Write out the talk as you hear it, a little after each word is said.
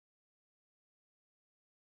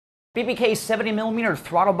BBK 70mm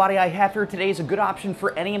throttle body I have here today is a good option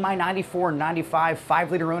for any of my 94 and 95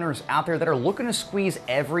 5-liter owners out there that are looking to squeeze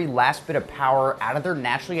every last bit of power out of their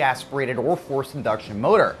naturally aspirated or forced induction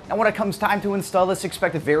motor. Now when it comes time to install this,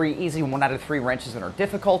 expect a very easy 1 out of 3 wrenches in our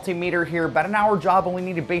difficulty meter here. About an hour job, only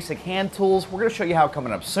needed basic hand tools. We're going to show you how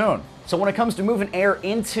coming up soon. So when it comes to moving air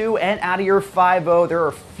into and out of your 5.0, there are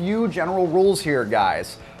a few general rules here,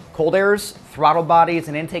 guys. Cold airs, throttle bodies,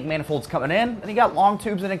 and intake manifolds coming in, and you got long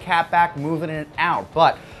tubes and a catback moving in and out.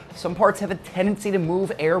 But some parts have a tendency to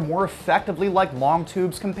move air more effectively like long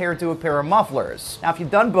tubes compared to a pair of mufflers. Now if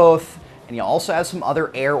you've done both, and you also have some other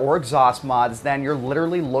air or exhaust mods, then you're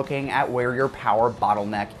literally looking at where your power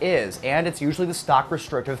bottleneck is, and it's usually the stock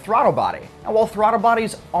restrictive throttle body. Now while throttle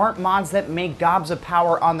bodies aren't mods that make gobs of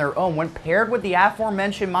power on their own, when paired with the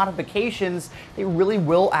aforementioned modifications, they really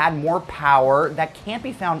will add more power that can't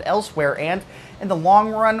be found elsewhere, and in the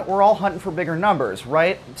long run, we're all hunting for bigger numbers,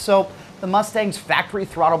 right? So the Mustang's factory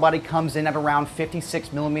throttle body comes in at around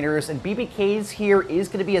 56 millimeters, and BBK's here is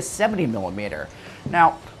going to be a 70 millimeter.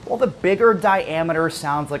 Now, while the bigger diameter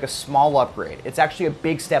sounds like a small upgrade, it's actually a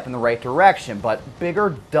big step in the right direction, but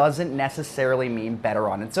bigger doesn't necessarily mean better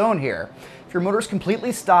on its own here. If your motor's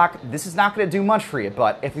completely stock, this is not going to do much for you,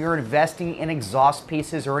 but if you're investing in exhaust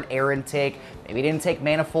pieces or an air intake, maybe an intake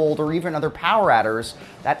manifold, or even other power adders,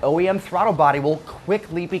 that OEM throttle body will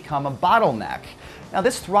quickly become a bottleneck. Now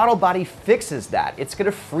this throttle body fixes that. It's going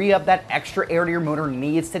to free up that extra air your motor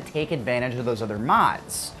needs to take advantage of those other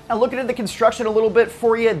mods. Now looking at the construction a little bit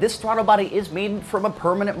for you, this throttle body is made from a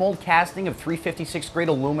permanent mold casting of 356 grade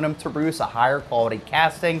aluminum to produce a higher quality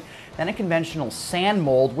casting than a conventional sand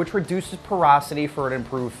mold, which reduces porosity for an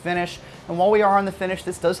improved finish. And while we are on the finish,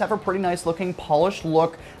 this does have a pretty nice looking polished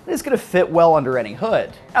look that is going to fit well under any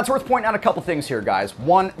hood. Now it's worth pointing out a couple things here, guys.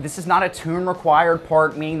 One, this is not a tune required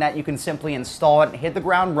part, meaning that you can simply install it and hit the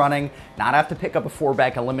ground running, not have to pick up a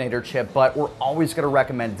 4-bank eliminator chip, but we're always going to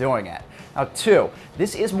recommend doing it. Now two,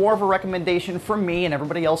 this is more of a recommendation from me and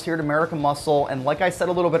everybody else here at AmericanMuscle, and like I said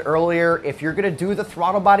a little bit earlier, if you're going to do the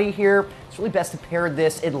throttle body here, it's really best to pair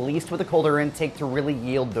this at least with a colder intake to really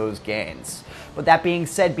yield those gains. But that being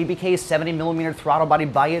said, BBK's 70mm throttle body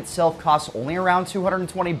by itself costs only around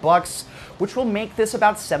 220 bucks, which will make this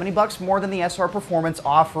about 70 bucks more than the SR Performance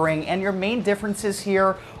offering, and your main differences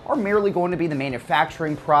here are merely going to be the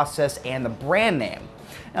manufacturing process and the brand name.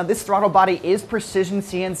 Now this throttle body is precision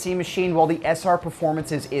CNC machined, while the SR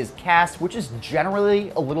Performances is cast, which is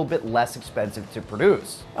generally a little bit less expensive to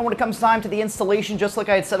produce. And when it comes time to the installation, just like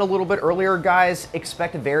I had said a little bit earlier, guys,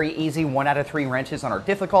 expect a very easy 1 out of 3 wrenches on our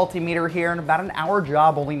difficulty meter here, and about an hour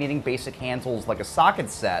job, only needing basic hand tools like a socket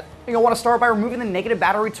set. You're going to want to start by removing the negative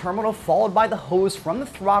battery terminal, followed by the hose from the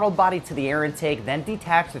throttle body to the air intake, then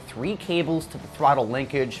detach the 3 cables to the throttle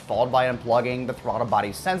linkage, followed by unplugging the throttle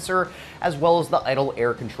body sensor, as well as the idle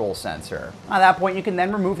air control sensor. At that point, you can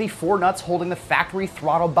then remove the 4 nuts holding the factory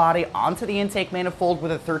throttle body onto the intake manifold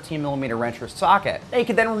with a 13mm wrench or socket. Now you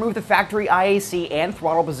can then remove the factory IAC and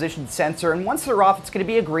throttle position sensor, and once they're off, it's going to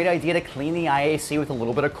be a great idea to clean the IAC with a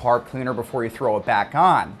little bit of carb cleaner before you throw it back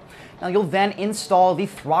on. Now you'll then install the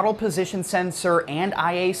throttle position sensor and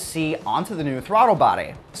IAC onto the new throttle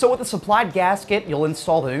body. So with the supplied gasket, you'll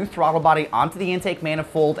install the new throttle body onto the intake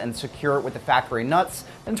manifold and secure it with the factory nuts,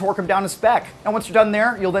 then torque them down to spec. Now once you're done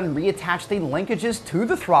there, you'll then reattach the linkages to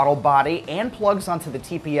the throttle body and plugs onto the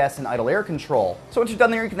TPS and idle air control. So once you're done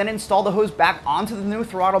there, you can then install the hose back onto the new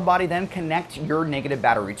throttle body, then connect your negative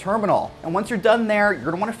battery terminal. And once you're done there, you're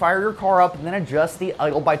going to want to fire your car up and then adjust the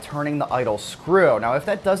idle by turning the idle screw. Now if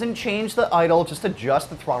that doesn't change the idle, just adjust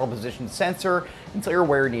the throttle position sensor until you're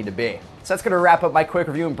where you need to be. So that's going to wrap up my quick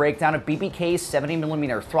review and breakdown of BBK's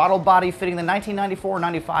 70mm throttle body fitting the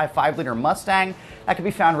 1994-95 5-liter Mustang. That can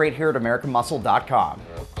be found right here at AmericanMuscle.com.